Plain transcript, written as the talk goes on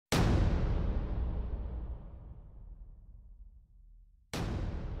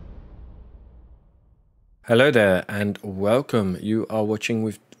Hello there and welcome. You are watching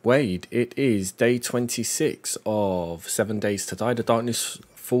with Wade. It is day 26 of 7 Days to Die, the Darkness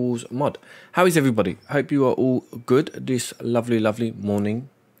Falls mod. How is everybody? Hope you are all good this lovely morning,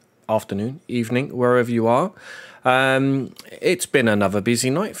 afternoon, evening, wherever you are. It's been another busy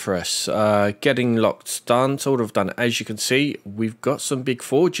night for us. Getting locks done, sort of done. As you can see, we've got some big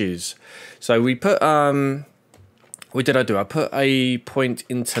forges. So we put... what did I do? I put a point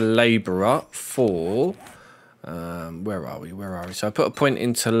into labourer for... where are we? So I put a point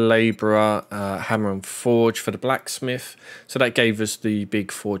into labourer, hammer and forge for the blacksmith. So that gave us the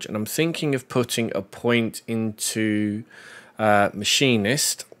big forge. And I'm thinking of putting a point into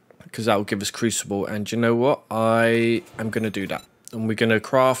machinist, because that will give us crucible. And you know what? I am going to do that. And we're going to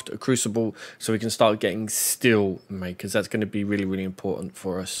craft a crucible so we can start getting steel makers. That's going to be really important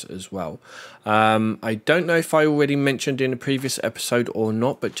for us as well. I don't know if I already mentioned in a previous episode or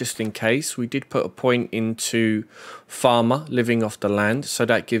not, but just in case, we did put a point into farmer, living off the land. So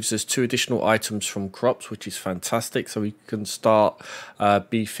that gives us 2 additional items from crops, which is fantastic. So we can start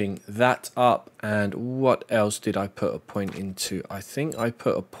beefing that up. And what else did I put a point into? I think I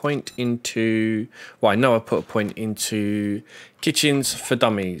put a point into... Well, I know I put a point into kitchens for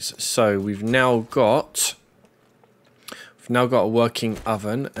dummies. So we've now got a working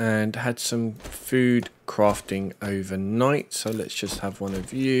oven and had some food crafting overnight. So let's just have one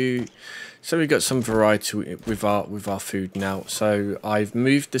of you. So we've got some variety with our food now. So I've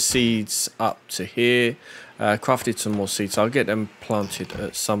moved the seeds up to here, crafted some more seeds. I'll get them planted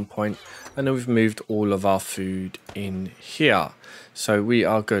at some point. And then we've moved all of our food in here. So we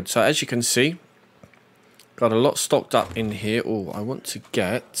are good. So as you can see, got a lot stocked up in here. Oh, I want to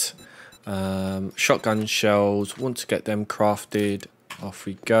get shotgun shells. Want to get them crafted. Off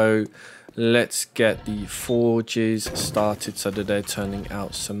we go. Let's get the forges started so that they're turning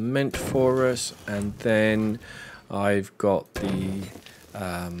out cement for us. And then I've got the...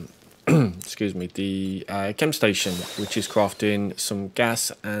 excuse me, the chem station, which is crafting some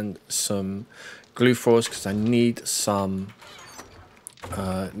gas and some glue for us because I need some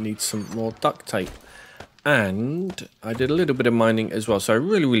more duct tape. And I did a little bit of mining as well. So a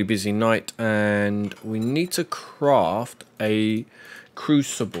really busy night, and we need to craft a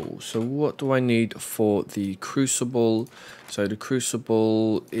crucible. So what do I need for the crucible? So the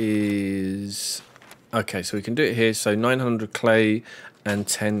crucible is... Okay, so we can do it here. So 900 clay and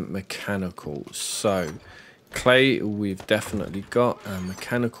 10 mechanical. So clay we've definitely got, and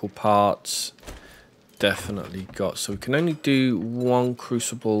mechanical parts definitely got. So we can only do 1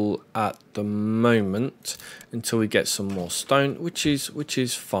 crucible at the moment until we get some more stone, which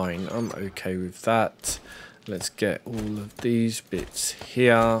is fine. I'm okay with that. Let's get all of these bits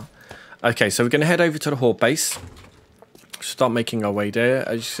here. Okay, so we're going to head over to the horde base, start making our way there.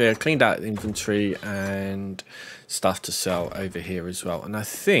 As you see, I cleaned out the inventory and stuff to sell over here as well. And I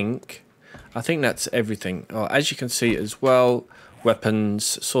think that's everything. Oh, as you can see as well,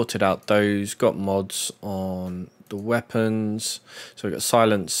 weapons, sorted out those, got mods on the weapons. So we've got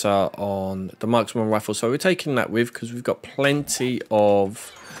silencer on the marksman rifle. So we're taking that with because we've got plenty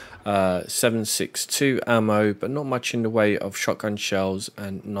of 7.62 ammo, but not much in the way of shotgun shells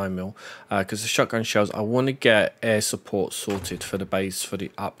and 9mm, because the shotgun shells, I want to get air support sorted for the base for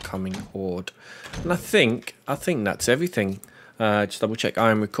the upcoming horde. And I think that's everything. Just double check I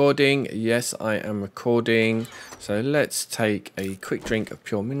am recording. Yes, I am recording. So let's take a quick drink of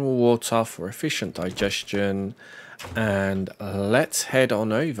pure mineral water for efficient digestion, and let's head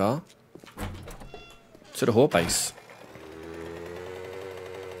on over to the horde base.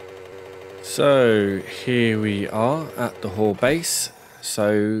 So here we are at the horde base.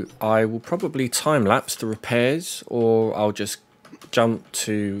 So I will probably time lapse the repairs, or I'll just jump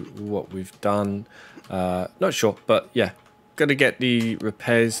to what we've done. Not sure, but yeah, gonna get the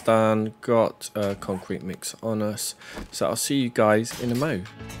repairs done. Got a concrete mix on us. So I'll see you guys in a mo.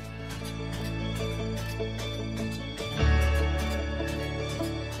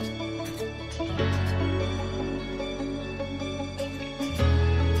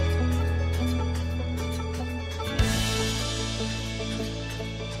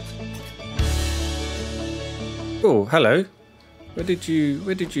 Oh, hello. Where did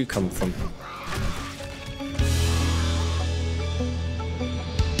you come from?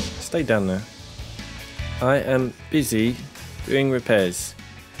 Stay down there. I am busy doing repairs.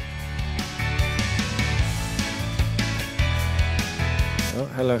 Oh,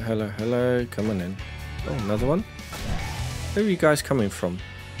 hello. Come on in. Oh, another one. Where are you guys coming from?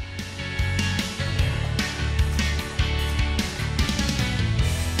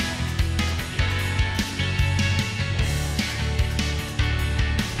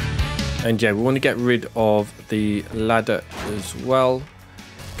 And yeah, we want to get rid of the ladder as well,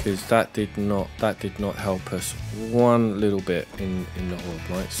 because that did not help us one little bit in the horde,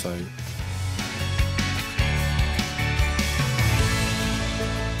 right? So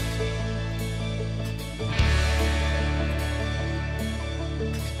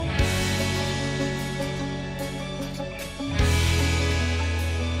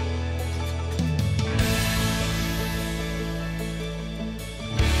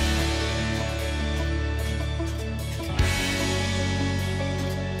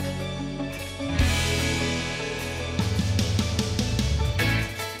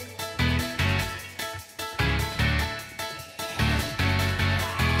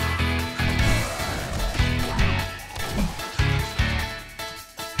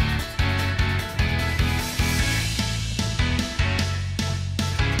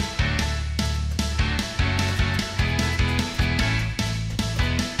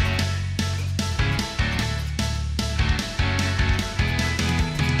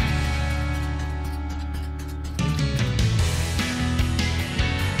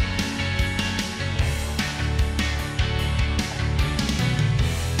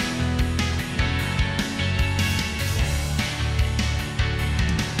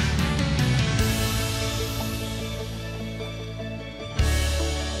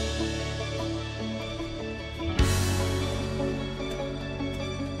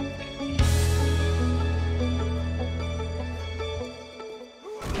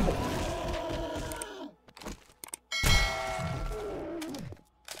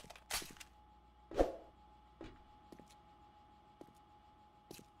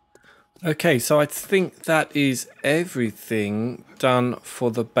okay, so I think that is everything done for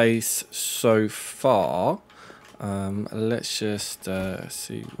the base so far. Let's just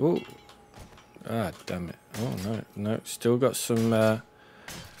see. Oh, ah, damn it. Oh, no, still got some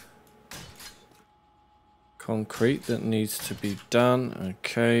concrete that needs to be done.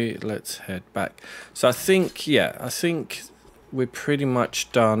 Okay, let's head back. So I think, yeah, I think we're pretty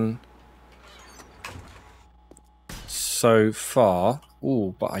much done so far.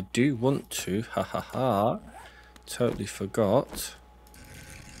 Oh, but I do want to, totally forgot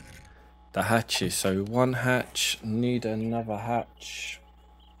the hatches. So one hatch, need another hatch.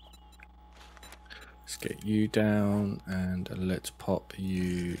 Let's get you down and let's pop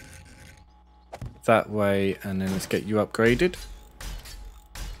you that way, and then let's get you upgraded.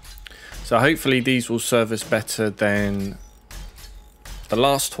 So hopefully these will serve us better than the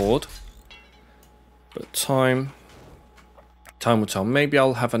last horde, but time will tell. Maybe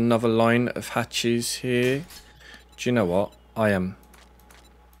I'll have another line of hatches here. Do you know what?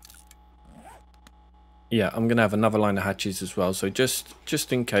 Yeah, I'm gonna have another line of hatches as well. So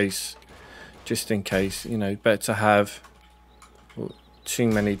just in case, you know, better to have too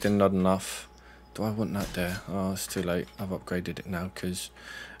many than not enough. Do I want that there? Oh, it's too late. I've upgraded it now because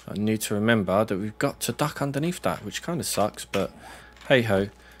I need to remember that we've got to duck underneath that, which kind of sucks, but hey ho.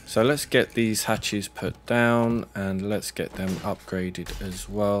 So let's get these hatches put down and let's get them upgraded as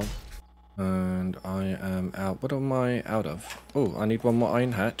well. And I am out. What am I out of? Oh, I need one more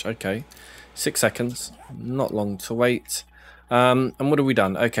iron hatch. Okay. 6 seconds. Not long to wait. And what have we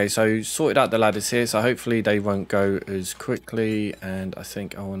done? Okay, so sorted out the ladders here. So hopefully they won't go as quickly. And I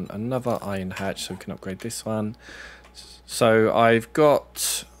think I want another iron hatch so we can upgrade this one. So I've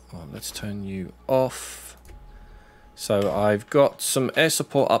got... Oh, let's turn you off. So I've got some air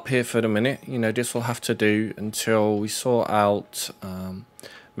support up here for the minute. You know, this will have to do until we sort out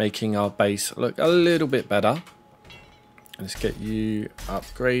making our base look a little bit better. Let's get you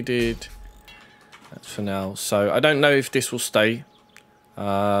upgraded. That's for now. So I don't know if this will stay.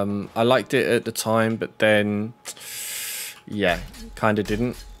 I liked it at the time, but then, yeah, kind of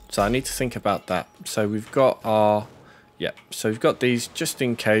didn't. So I need to think about that. So we've got our, yeah, so we've got these just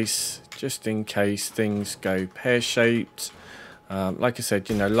in case things go pear-shaped. Like I said,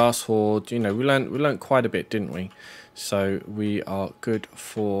 you know, last horde, you know, we learned quite a bit, didn't we? So we are good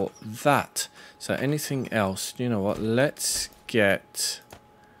for that. So anything else? You know what? Let's get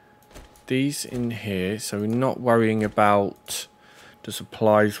these in here, so we're not worrying about the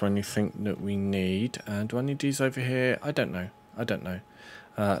supplies or anything that we need. And do I need these over here? I don't know.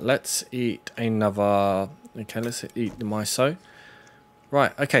 Let's eat another. Okay, let's eat the miso.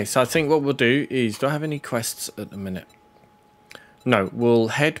 Right, okay, so I think what we'll do is, do I have any quests at the minute? No, we'll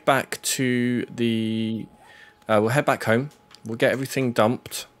head back to the, we'll head back home. We'll get everything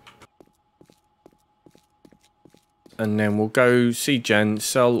dumped. And then we'll go see Jen,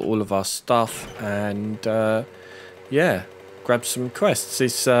 sell all of our stuff, and, yeah, grab some quests.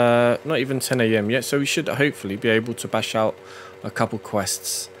 It's not even 10 AM yet, so we should hopefully be able to bash out a couple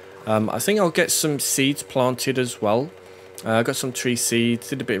quests I think I'll get some seeds planted as well. I got some tree seeds,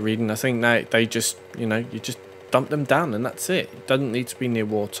 did a bit of reading. I think they just, you know, you just dump them down and that's it. It doesn't need to be near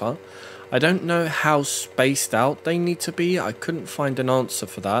water. I don't know how spaced out they need to be. I couldn't find an answer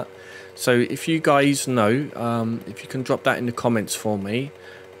for that. So if you guys know, if you can drop that in the comments for me,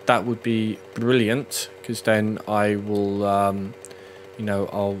 that would be brilliant, because then I will, you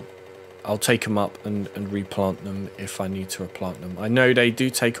know, I'll take them up and replant them if I need to replant them. I know they do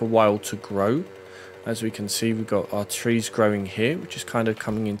take a while to grow. As we can see, we've got our trees growing here, which is kind of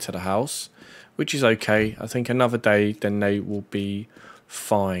coming into the house, which is okay. I think another day, then they will be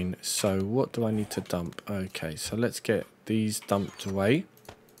fine. So what do I need to dump? Okay, so let's get these dumped away.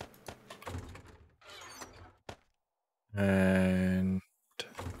 And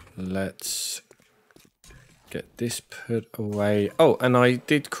let's get this put away. Oh, and I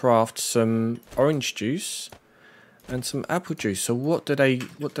did craft some orange juice and some apple juice. So what do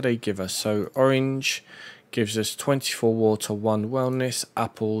they give us? So orange gives us 24 water, 1 wellness,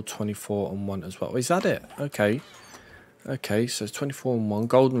 apple 24 and 1 as well. Is that it? Okay. Okay, so it's 24 and 1.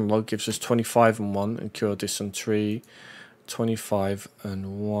 Goldenrod gives us 25 and 1, and cure dysentery 25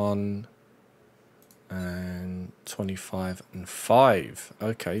 and 1 and 25 and 5.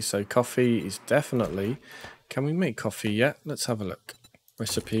 Okay, so coffee is definitely... Can we make coffee yet? Let's have a look.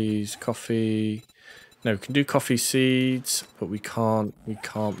 Recipes, coffee. No, we can do coffee seeds, but we can't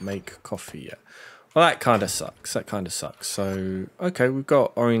make coffee yet. Well, that kind of sucks. That kind of sucks. So, okay, we've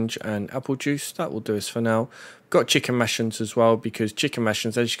got orange and apple juice. That will do us for now. We've got chicken mashins as well, because chicken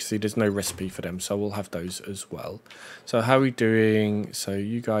mashins, as you can see, there's no recipe for them. So we'll have those as well. So how are we doing? So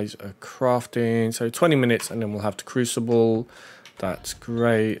you guys are crafting. So 20 minutes and then we'll have the crucible. That's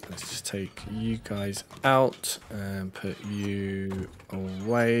great. Let's just take you guys out and put you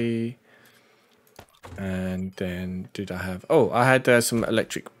away. And then did I have... Oh, I had some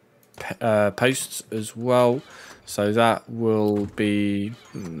electric posts as well, so that will be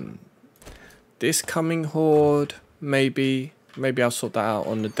this coming horde. Maybe I'll sort that out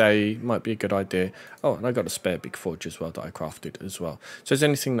on the day. Might be a good idea. Oh, and I got a spare big forge as well that I crafted as well. So is there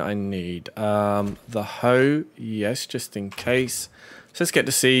anything that I need? The hoe, yes, just in case. So let's get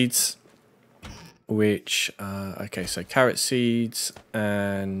the seeds, which okay, so carrot seeds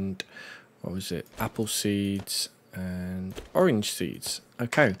and what was it, apple seeds and orange seeds.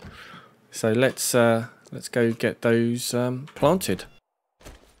 Okay, so let's go get those planted.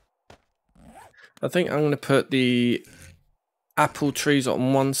 I think I'm going to put the apple trees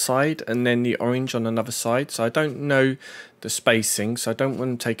on one side and then the orange on another side. So I don't know the spacing, so I don't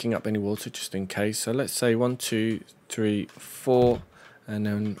want them taking up any water, just in case. So let's say 1, 2, 3, 4, and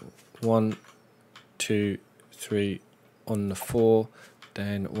then 1, 2, 3 on the 4,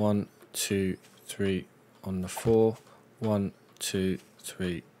 then 1, 2, 3 on the 4, 1, 2,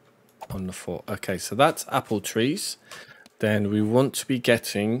 3 on the 4. Okay, so that's apple trees. Then we want to be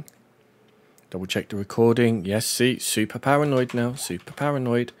getting, double check the recording. Yes, see, super paranoid now, super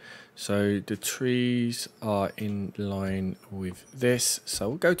paranoid. So the trees are in line with this. So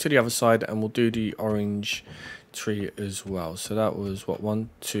we'll go to the other side and we'll do the orange tree as well. So that was what, 1,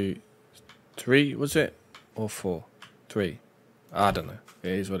 2, 3 was it, or 4? 3. I don't know.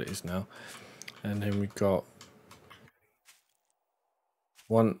 It is what it is now. And then we've got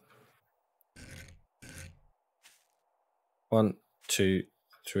 1, 2,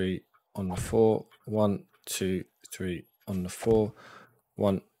 3 on the 4. 1, 2, 3 on the 4.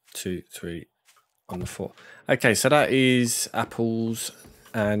 1, 2, 3 on the 4. Okay, so that is apples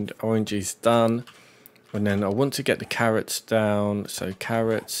and oranges done. And then I want to get the carrots down. So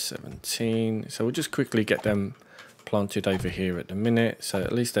carrots 17. So we'll just quickly get them planted over here at the minute. So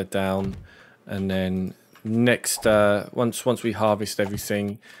at least they're down. And then next, once we harvest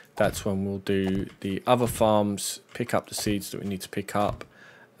everything, that's when we'll do the other farms, pick up the seeds that we need to pick up,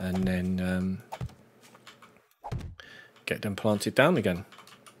 and then get them planted down again.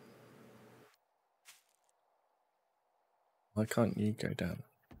 Why can't you go down?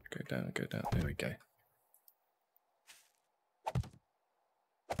 Go down, go down. There we go.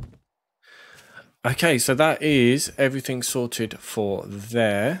 Okay, so that is everything sorted for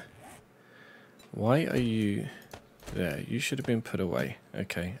there. Why are you there? You should have been put away.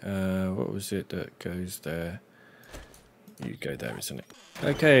 Okay, what was it that goes there? You go there, isn't it?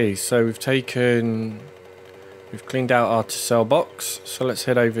 Okay, so we've cleaned out our to sell box. So let's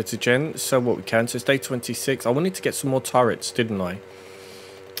head over to Jen, sell what we can. So it's day 26. I wanted to get some more turrets, didn't I?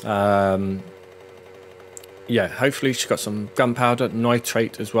 Yeah, hopefully she's got some gunpowder,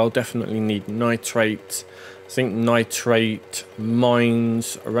 nitrate as well. Definitely need nitrate. I think nitrate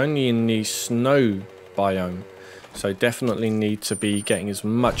mines are only in the snow biome. So definitely need to be getting as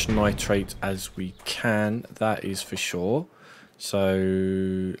much nitrate as we can. That is for sure.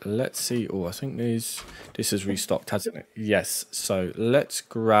 So let's see. Oh, I think this is restocked, hasn't it? Yes. So let's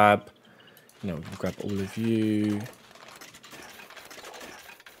grab, we'll grab all of you.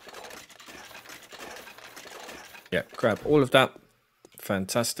 Yeah, grab all of that.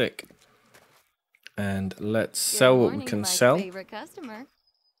 Fantastic. And let's sell what we can sell. Favorite customer.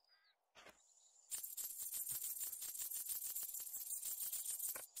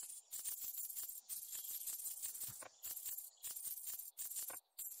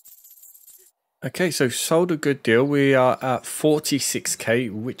 Okay, so sold a good deal. We are at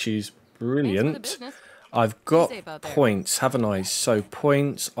 46k, which is brilliant. I've got points, haven't I? So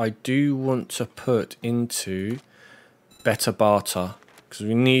points I do want to put into better barter, because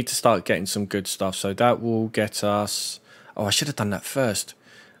we need to start getting some good stuff. So that will get us... Oh, I should have done that first.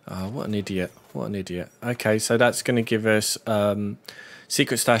 What an idiot. What an idiot. Okay, so that's going to give us...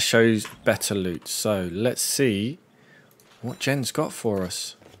 Secret Stash shows better loot. So let's see what Jen's got for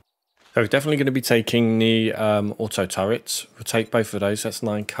us. So we're definitely going to be taking the auto turrets. We'll take both of those. That's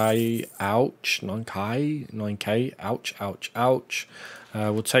 9k. Ouch. 9k. Ouch, ouch, ouch.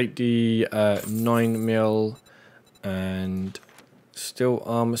 We'll take the 9mm and still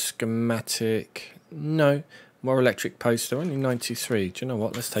armor schematic. No. More electric posts. They're only 93. Do you know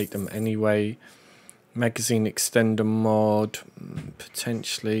what? Let's take them anyway. Magazine extender mod.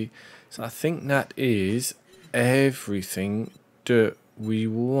 Potentially. So I think that is everything that we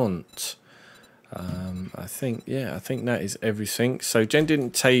want. I think that is everything. So Jen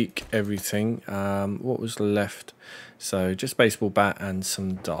didn't take everything. What was left? So just baseball bat and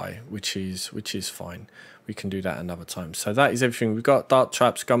some dye, which is fine. We can do that another time. So that is everything. We've got dart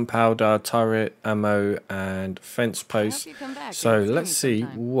traps, gunpowder, turret, ammo, and fence posts. So let's see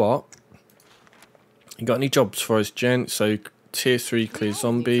what you got. Any jobs for us, Jen? So tier 3 clear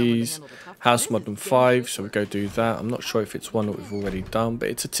zombies, house modern 5, so we go do that. I'm not sure if it's one that we've already done, but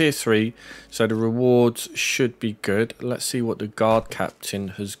it's a tier 3, so the rewards should be good. Let's see what the guard captain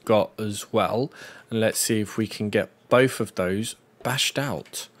has got as well, and let's see if we can get both of those bashed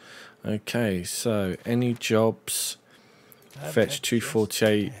out. Okay, so any jobs? Fetch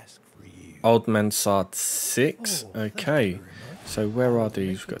 248, old mansard 6. Okay, so where are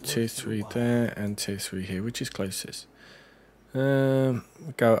these? We've got tier 3 there and tier 3 here. Which is closest? Go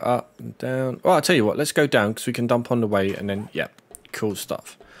up and down. Oh, I'll tell you what, let's go down because we can dump on the way, and then yeah, cool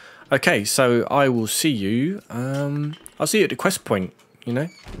stuff. Okay, so I will see you. I'll see you at the quest point,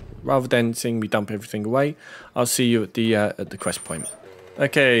 rather than seeing me dump everything away. I'll see you at the quest point.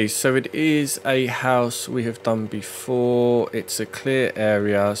 Okay, so it is a house we have done before. It's a clear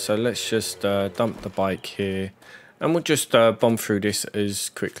area, so let's just dump the bike here. And we'll just bomb through this as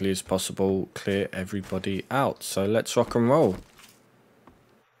quickly as possible, clear everybody out. So let's rock and roll.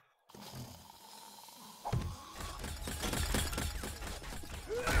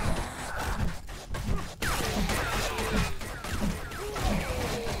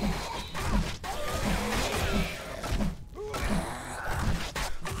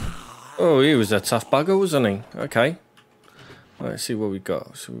 Oh, he was a tough bugger, wasn't he? Okay. Let's see what we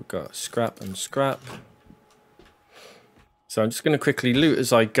got. So we've got scrap and scrap. So I'm just going to quickly loot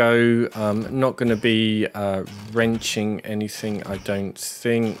as I go. Not going to be wrenching anything, I don't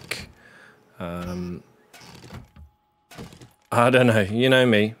think. I don't know. You know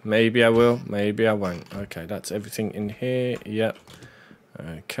me. Maybe I will. Maybe I won't. Okay, that's everything in here. Yep.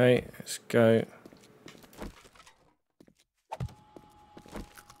 Okay, let's go.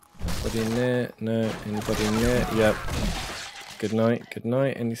 Anybody in there? No. Anybody in there? Yep. Good night. Good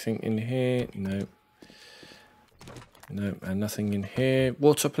night. Anything in here? No. No, and nothing in here.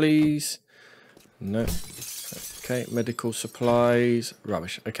 Water, please. No. Okay, medical supplies.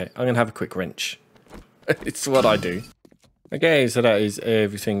 Rubbish. Okay, I'm going to have a quick wrench. It's what I do. Okay, so that is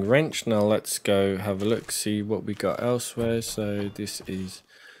everything wrenched. Now let's go have a look, see what we got elsewhere. So this is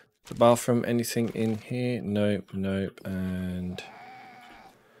the bathroom. Anything in here? Nope, nope, and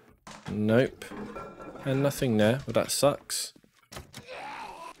nope. And nothing there. Well, that sucks.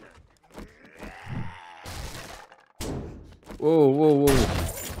 Whoa, whoa, whoa.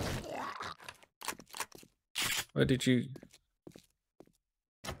 Where did you...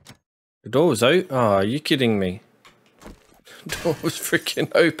 The door was out? Oh, are you kidding me? The door was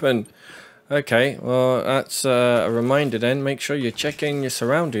freaking open. Okay, well, that's a reminder then. Make sure you're checking your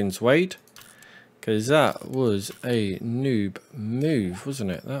surroundings, Wade. Because that was a noob move,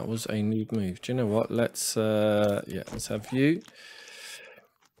 wasn't it? That was a noob move. Do you know what? Let's, yeah, let's have you.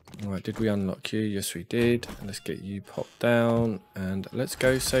 Alright, did we unlock you? Yes, we did. Let's get you popped down and let's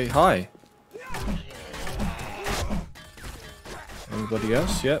go say hi. Anybody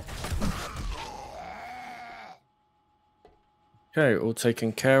else? Yep. Okay, all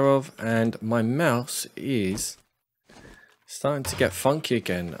taken care of, and my mouse is starting to get funky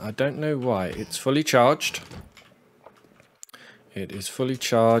again. I don't know why. It's fully charged. It is fully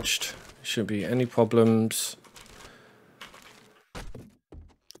charged. Shouldn't be any problems.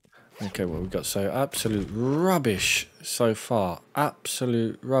 Okay, what we've got, so absolute rubbish so far.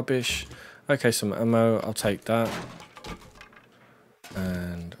 Absolute rubbish. Okay, some ammo, I'll take that.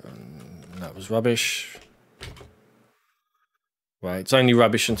 And that was rubbish. Well, it's only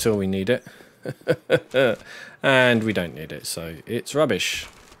rubbish until we need it. And we don't need it, so it's rubbish.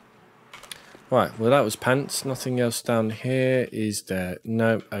 Right, well that was pants. Nothing else down here, is there?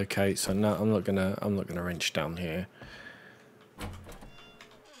 No. Okay, so no, I'm not gonna wrench down here.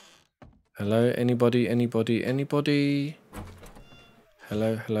 Hello, anybody, anybody, anybody?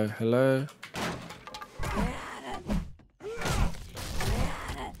 Hello, hello, hello.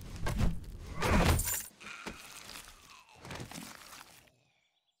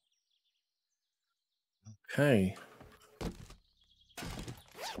 Okay.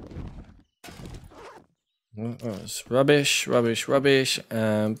 Well, that's rubbish, rubbish, rubbish.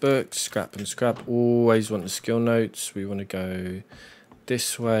 Books, scrap and scrap. Always want the skill notes. We want to go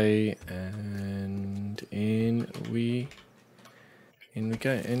this way, and in we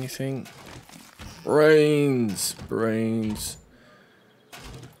go. Anything? Brains, brains,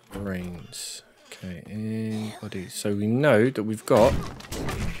 brains. Okay, anybody? So we know that we've got.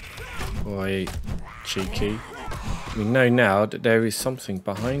 Boy, cheeky. We know now that there is something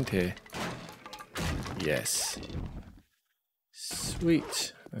behind here. Yes.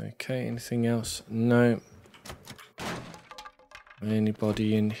 Sweet. Okay, anything else? No.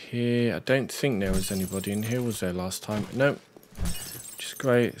 Anybody in here? I don't think there was anybody in here. Was there last time? No. Which is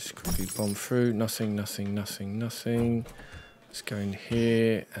great. Let's quickly bomb through. Nothing, nothing, nothing, nothing. Let's go in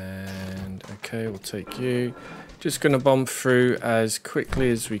here and okay, we'll take you. Just going to bomb through as quickly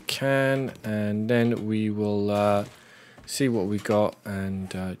as we can, and then we will see what we got. And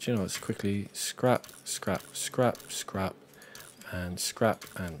do you know, let's quickly scrap, scrap, scrap, scrap, and scrap,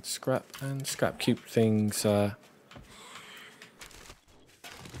 and scrap, and scrap. Keep things lead.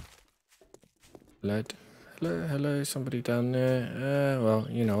 Hello, hello, somebody down there. Well,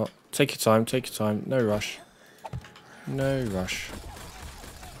 you know what? Take your time, take your time. No rush. No rush.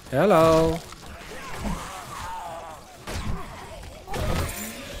 Hello.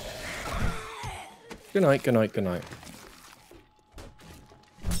 Good night, good night, good night.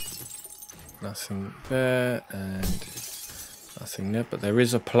 Nothing there and nothing there, but there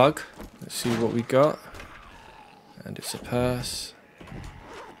is a plug. Let's see what we got. And it's a purse.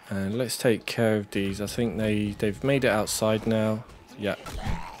 And let's take care of these. I think they've made it outside now. Yeah.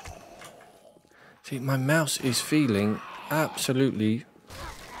 See, my mouse is feeling absolutely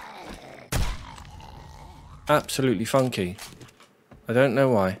funky. I don't know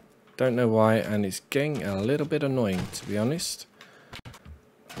why. Don't know why, and it's getting a little bit annoying, to be honest.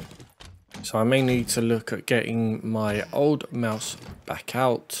 So I may need to look at getting my old mouse back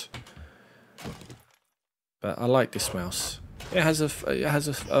out. But I like this mouse. It has a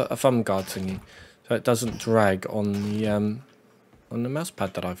thumb guard thingy, so it doesn't drag on the mouse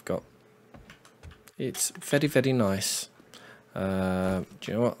pad that I've got. It's very, very nice. Do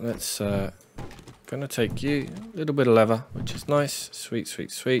you know what? Let's gonna take you. A little bit of leather, which is nice. Sweet,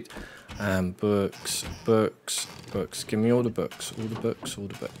 sweet, sweet. And books, books, books. Give me all the books, all the books, all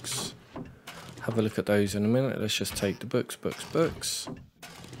the books. Have a look at those in a minute. Let's just take the books, books, books.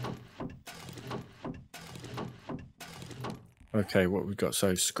 Okay, what we've got,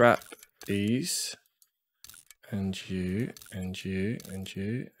 so scrap these, and you, and you, and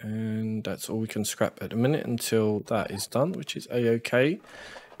you, and that's all we can scrap at the minute until that is done, which is a-okay.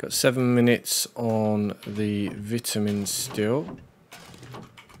 Got 7 minutes on the vitamins still.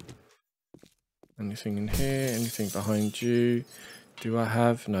 Anything in here, anything behind you? Do I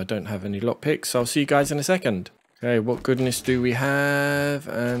have? No, I don't have any lockpicks, so I'll see you guys in a second. Okay, what goodness do we have?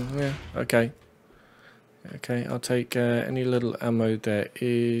 And yeah, okay. Okay, I'll take any little ammo there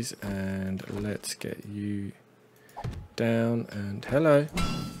is, and let's get you down, and hello.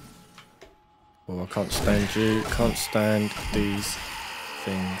 Oh, I can't stand you, can't stand these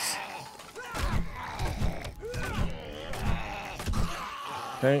things.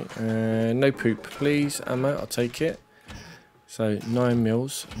 Okay, no poop please, ammo, I'll take it. So 9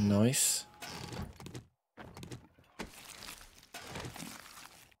 mils, nice.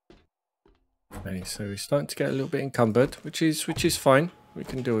 Okay, so we're starting to get a little bit encumbered, which is fine. We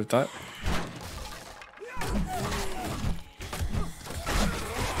can deal with that.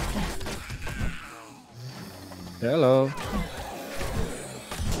 Hello.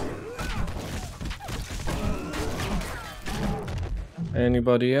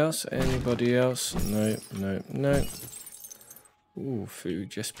 Anybody else? Anybody else? No, no, no. Ooh,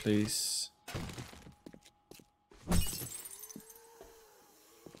 food, yes please.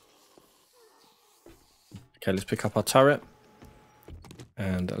 Okay, let's pick up our turret.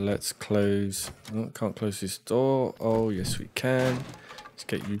 And let's close. Oh, can't close this door. Oh, yes we can. Let's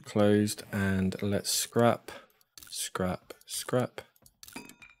get you closed and let's scrap. Scrap, scrap.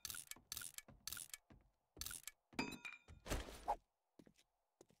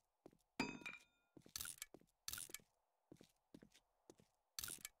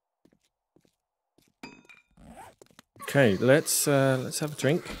 Okay, let's have a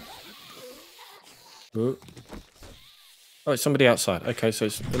drink. Ooh. Oh, it's somebody outside. Okay, so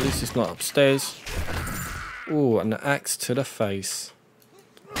at least it's not upstairs. Ooh, an axe to the face.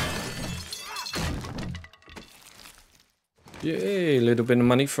 Yay, a little bit of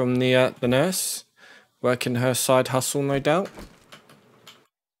money from the nurse. Working her side hustle, no doubt.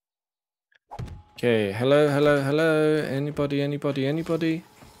 Okay, hello, hello, hello. Anybody, anybody, anybody?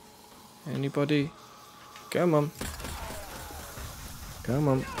 Anybody? Come on. Come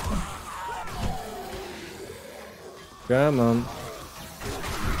on. Come on.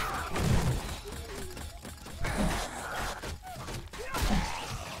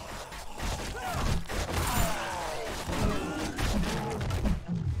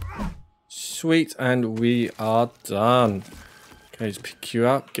 Sweet, and we are done. Okay, let's pick you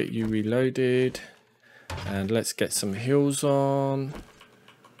up, get you reloaded, and let's get some heals on.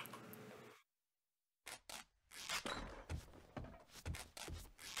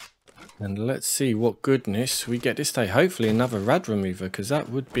 And let's see what goodness we get this day. Hopefully another rad remover, because that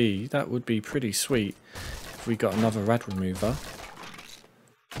would be pretty sweet if we got another rad remover.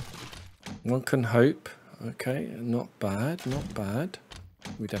 One can hope. Okay, not bad, not bad.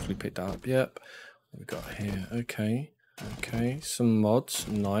 We definitely picked that up. Yep. What we got here? Okay. Okay. Some mods.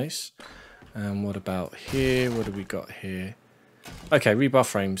 Nice. And what about here? What do we got here? Okay, rebar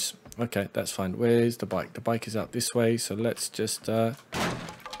frames. Okay, that's fine. Where's the bike? The bike is out this way, so let's just oh,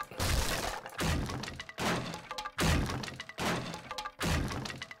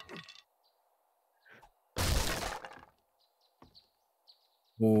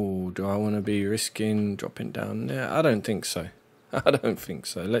 do I want to be risking dropping down there? I don't think so. I don't think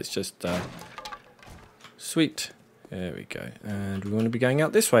so. Let's just sweet. There we go. And we want to be going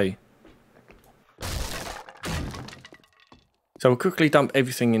out this way. So we'll quickly dump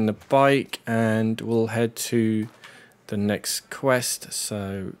everything in the bike and we'll head to the next quest.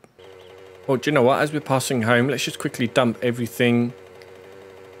 So, well, do you know what? As we're passing home, let's just quickly dump everything.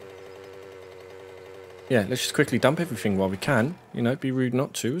 Yeah, let's just quickly dump everything while we can. You know, it'd be rude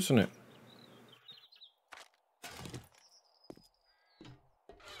not to, isn't it?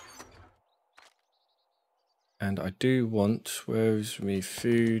 And I do want, where's my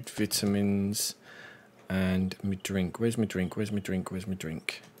food, vitamins, and my drink. Where's my drink? Where's my drink? Where's my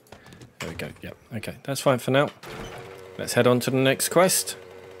drink? There we go. Yep. Okay, that's fine for now. Let's head on to the next quest.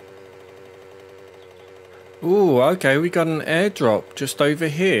 Ooh, okay, we got an airdrop just over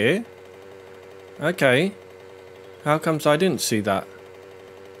here. Okay. How comes I didn't see that?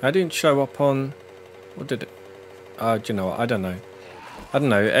 I didn't show up on... What did it... do you know what? I don't know. I don't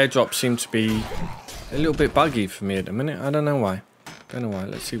know. Airdrops seem to be a little bit buggy for me at the minute. I don't know why. Don't know why.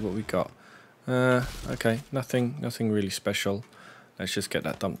 Let's see what we got. Okay. Nothing really special. Let's just get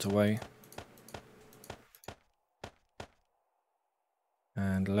that dumped away.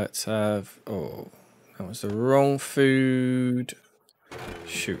 And let's have... Oh, that was the wrong food.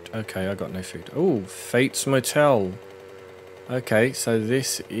 Shoot. Okay, I got no food. Oh, Fate's Motel. Okay, so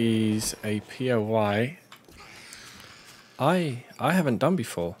this is a POI I haven't done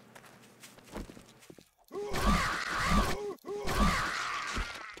before.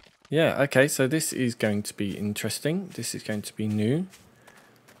 Yeah, okay, so this is going to be interesting. This is going to be new.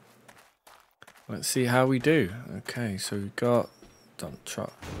 Let's see how we do. Okay, so we've got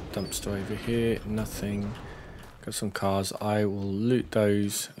dumpster over here, nothing. Got some cars. I will loot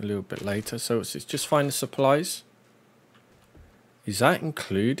those a little bit later. So it's just find the supplies. Is that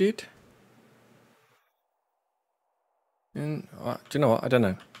included? Do you know what? I don't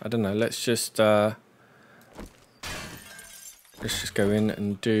know. I don't know. Let's just go in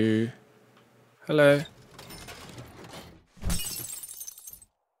and do. Hello.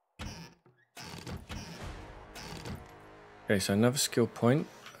 Okay, so another skill point.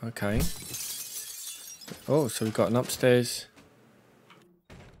 Okay. Oh, so we've got an upstairs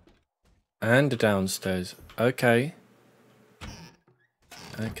and a downstairs. Okay.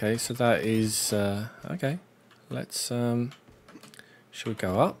 Okay, so that is okay. Let's should we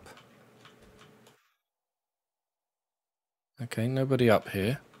go up? Okay, nobody up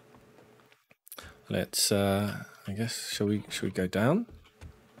here. Let's I guess shall we go down?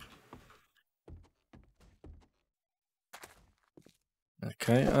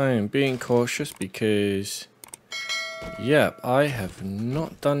 Okay, I am being cautious because yeah, I have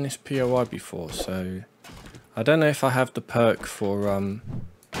not done this POI before, so I don't know if I have the perk for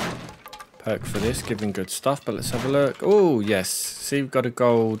this, giving good stuff, but let's have a look. Oh yes, see, we've got a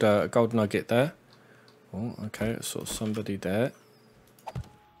gold nugget there. Oh, okay, I saw somebody there.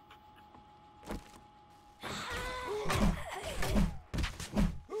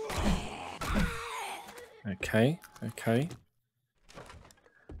 Okay, okay.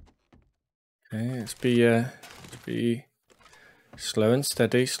 Okay, let's be slow and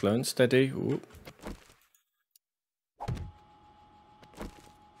steady, slow and steady. Ooh.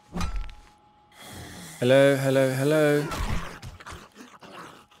 Hello, hello, hello.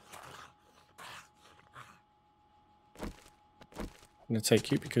 I'm gonna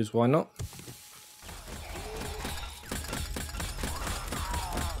take you because why not?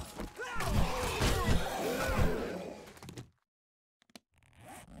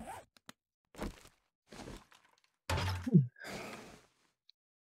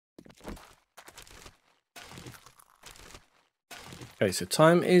 Okay, so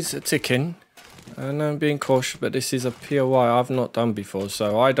time is ticking, and I'm being cautious, but this is a POI I've not done before,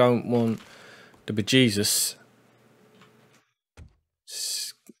 so I don't want the bejesus.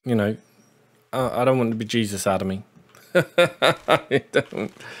 You know, I don't want the bejesus out of me. I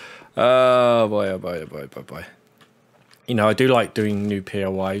don't. Oh boy, oh boy, oh boy, oh boy. You know, I do like doing new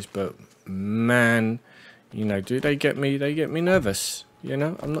POIs, but man, you know, do they get me? They get me nervous. You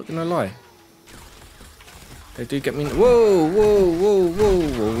know, I'm not gonna lie. They do get me. Whoa, whoa, whoa, whoa,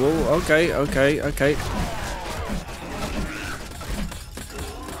 whoa, whoa. Okay, okay, okay.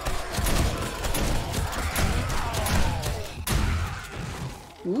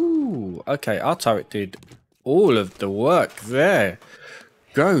 Ooh, okay. Our turret did all of the work there.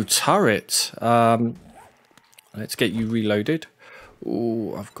 Go turret. Let's get you reloaded.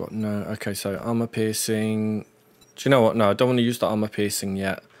 Ooh, I've got no. Okay, so armor piercing. Do you know what? No, I don't want to use the armor piercing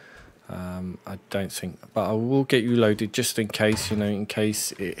yet. I don't think, but I will get you loaded just in case, you know, in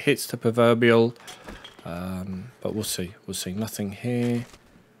case it hits the proverbial. But we'll see. We'll see. Nothing here.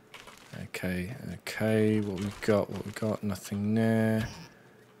 Okay, okay. What we got? What we got? Nothing there.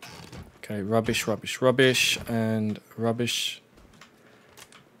 Okay, rubbish, rubbish, rubbish, and rubbish.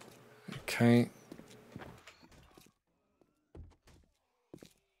 Okay.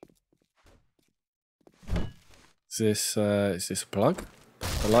 Is this a plug?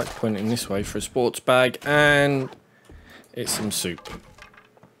 I like pointing this way for a sports bag, and it's some soup.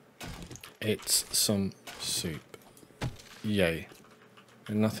 It's some soup. Yay.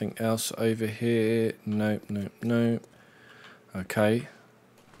 And nothing else over here. Nope, nope, nope. Okay.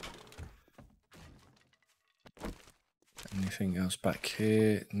 Anything else back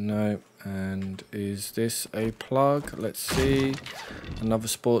here? Nope. And is this a plug? Let's see. Another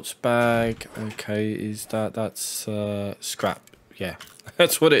sports bag. Okay, is that's scrap. Yeah,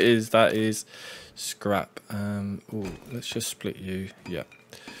 that's what it is. That is scrap. Ooh, let's just split you. Yeah.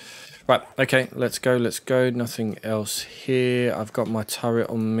 Right, okay, let's go, let's go. Nothing else here. I've got my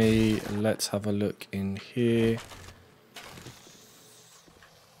turret on me. Let's have a look in here.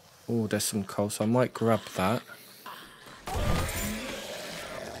 Oh, there's some coal, so I might grab that.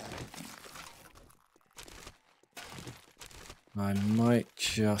 I might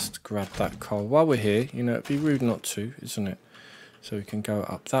just grab that coal while we're here. You know, it'd be rude not to, isn't it? So we can go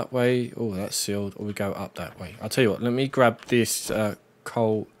up that way. Oh, that's sealed. Or we go up that way. I'll tell you what, let me grab this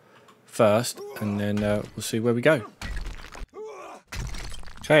coal first, and then we'll see where we go.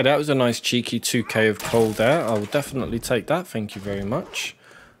 Okay, that was a nice cheeky 2k of coal there. I will definitely take that. Thank you very much.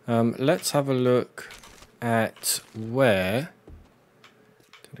 Let's have a look at where...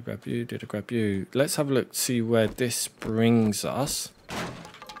 Did I grab you? Did I grab you? Let's have a look, see where this brings us.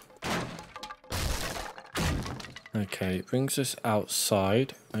 Okay, it brings us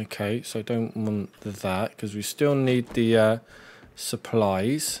outside. Okay, so I don't want that because we still need the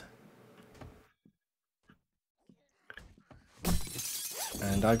supplies.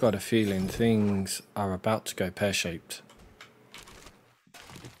 And I got a feeling things are about to go pear-shaped.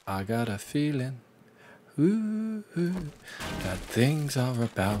 I got a feeling that things are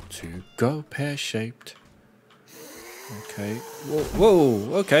about to go pear-shaped. Okay. Whoa,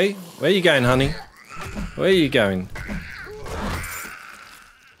 whoa, okay. Where are you going, honey? Where are you going?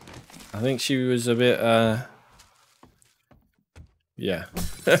 I think she was a bit, yeah.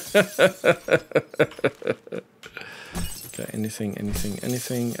 Okay,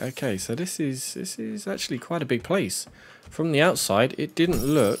 anything. Okay, so this is actually quite a big place. from the outside, it didn't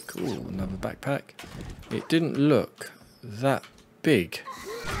look... Ooh, another backpack. It didn't look that big.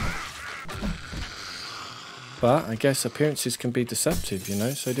 But I guess appearances can be deceptive, you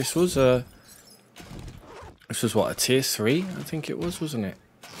know. So this was a... This was what, a tier 3? I think it was, wasn't it?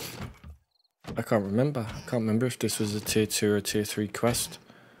 I can't remember. I can't remember if this was a tier 2 or a tier 3 quest.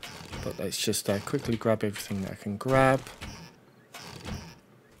 But let's just quickly grab everything that I can grab.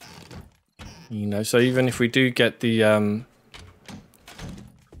 You know, so even if we do get the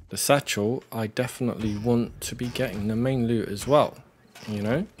satchel, I definitely want to be getting the main loot as well. You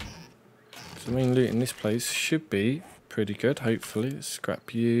know? So the main loot in this place should be pretty good, hopefully.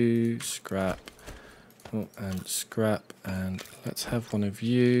 Scrap you, scrap, oh, and scrap, and let's have one of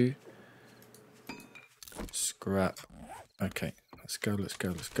you. Scrap. Okay, let's go, let's go,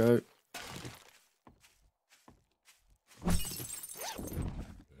 let's go.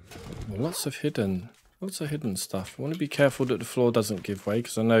 Well, lots of hidden stuff. I want to be careful that the floor doesn't give way,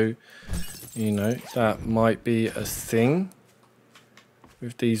 because I know, you know, that might be a thing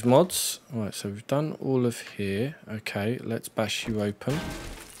with these mods. Alright, so we've done all of here. Okay, let's bash you open.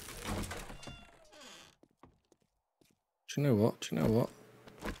 Do you know what? Do you know what?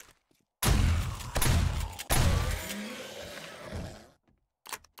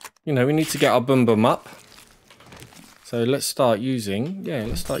 You know, we need to get our boom boom up. So let's start using,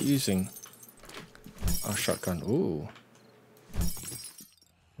 let's start using our shotgun. Ooh.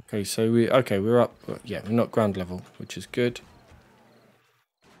 Okay, so we're up. Yeah, we're not ground level, which is good.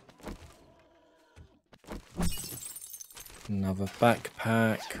 Another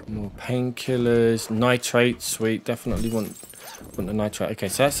backpack, more painkillers, nitrate, sweet. Definitely want the nitrate. Okay,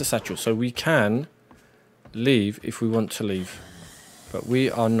 so that's the satchel. So we can leave if we want to leave. But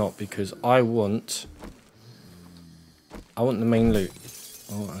we are not, because I want the main loot.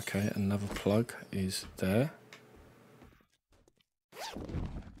 Oh, okay, another plug is there.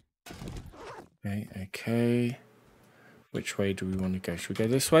 Okay, okay. Which way do we want to go? Should we go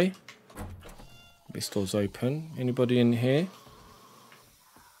this way? This door's open. Anybody in here?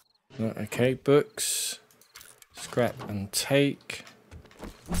 No, okay, books. Scrap and take.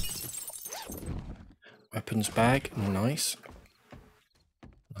 Weapons bag, nice.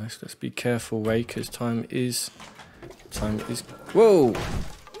 Nice, let's be careful, Ray, because time is, whoa!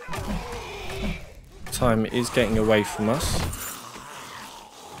 Time is getting away from us.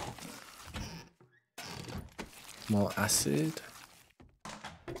 More acid.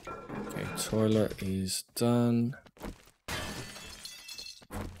 Okay, toilet is done.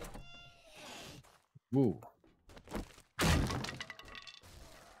 Woo.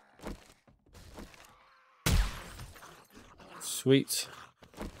 Sweet.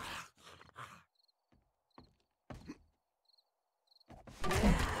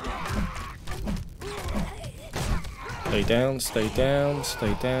 Stay down, stay down,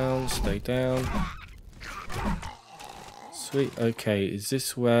 stay down, stay down. Sweet, okay, is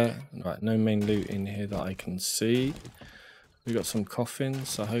this where... Right, no main loot in here that I can see. We've got some coffins,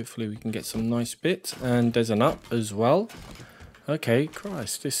 so hopefully we can get some nice bits. And there's an up as well. Okay,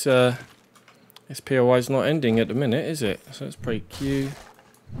 Christ, this POI is not ending at the minute, is it? So let's break you.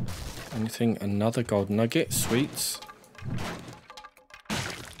 Anything, another gold nugget, sweet.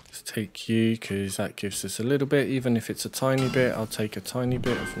 Take you, because that gives us a little bit, even if it's a tiny bit. I'll take a tiny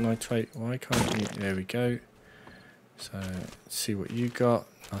bit of nitrate. Why can't you? There we go. So let's see what you got.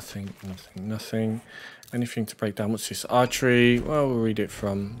 Nothing, nothing, nothing. Anything to break down? What's this? Archery. Well, we'll read it,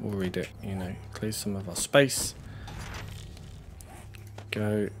 you know, clear some of our space.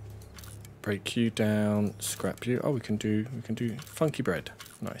 Go. Break you down, scrap you. Oh, we can do funky bread.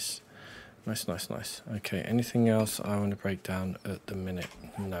 Nice. Nice, nice, nice. Okay, anything else I want to break down at the minute?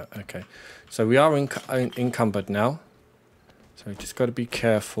 No, okay. So we are encumbered now. So we just got to be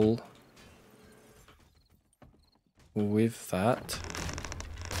careful with that.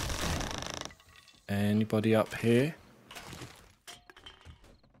 Anybody up here?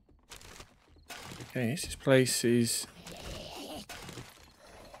 Okay, this place is...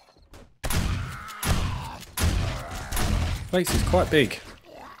 place is quite big.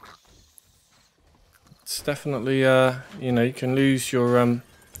 It's definitely, you know, you can lose your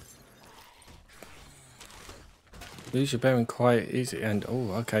bearing quite easy. And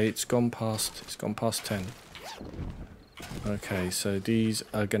oh, okay, it's gone past 10. Okay, so these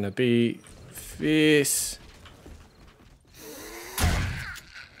are gonna be fierce.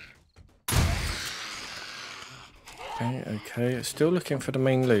 Okay, still looking for the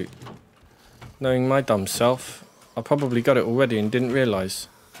main loot. Knowing my dumb self, I probably got it already and didn't realise.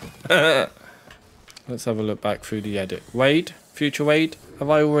 Let's have a look back through the edit. Wade, future Wade, have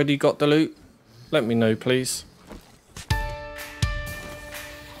I already got the loot? Let me know, please.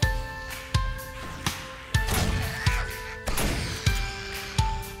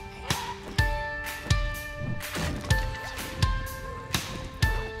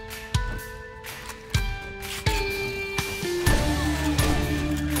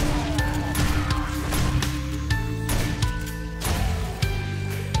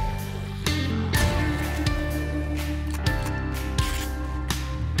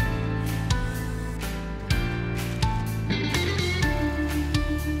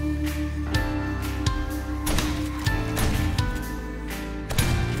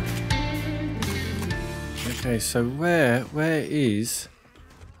 Okay, so where is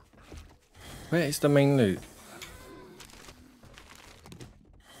the main loot?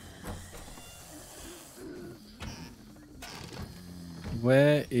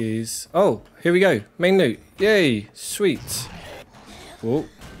 Where is... Oh, here we go. Main loot. Yay. Sweet. Whoa.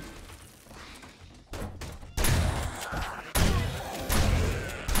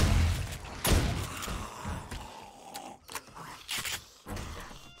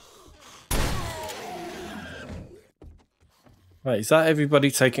 Right, is that everybody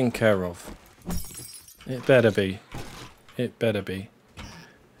taken care of? It better be. It better be.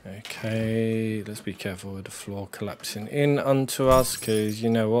 Okay, let's be careful with the floor collapsing in onto us, because you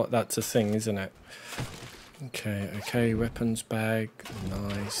know what? That's a thing, isn't it? Okay, weapons bag.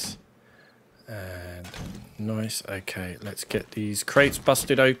 Nice. And nice. Okay, let's get these crates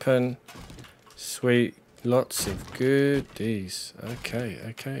busted open. Sweet. Lots of goodies. Okay.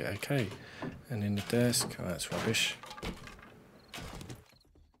 And in the desk. Oh, that's rubbish.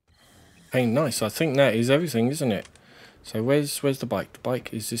 Hey, nice. I think that is everything, isn't it? So where's the bike? The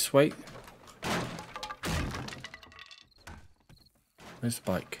bike is this way. Where's the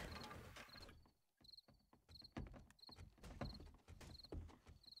bike?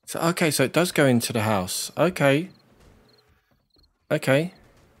 So okay, so it does go into the house. Okay. Alright,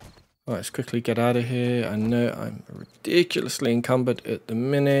 let's quickly get out of here. I know I'm ridiculously encumbered at the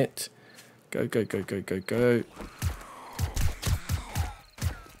minute. Go.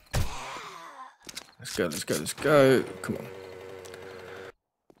 Let's go. Come on.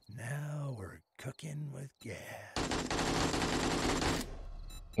 Now we're cooking with gas.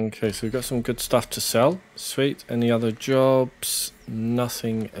 Okay, so we've got some good stuff to sell. Sweet. Any other jobs?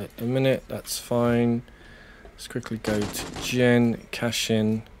 Nothing at the minute. That's fine. Let's quickly go to Jen, cash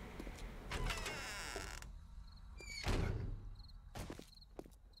in.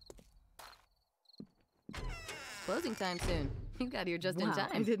 Closing time soon. You got here just in time.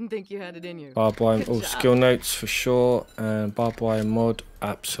 I didn't think you had it in you. Barbed wire, skill notes for sure, and barbed wire mod,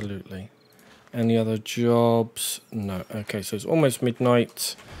 absolutely. Any other jobs? No. Okay, so it's almost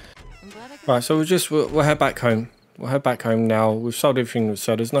midnight. Right, so we'll head back home. We'll head back home now. We've sold everything,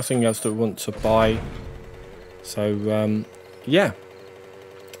 so there's nothing else that we want to buy. So yeah.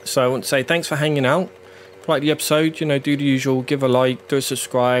 So I want to say thanks for hanging out. If you like the episode, you know, do the usual, give a like, do a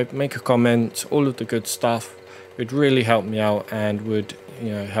subscribe, make a comment, all of the good stuff. It would really help me out and would,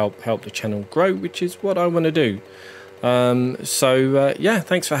 you know, help the channel grow, which is what I want to do. So yeah,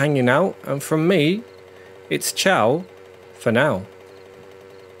 thanks for hanging out, and from me, it's ciao for now.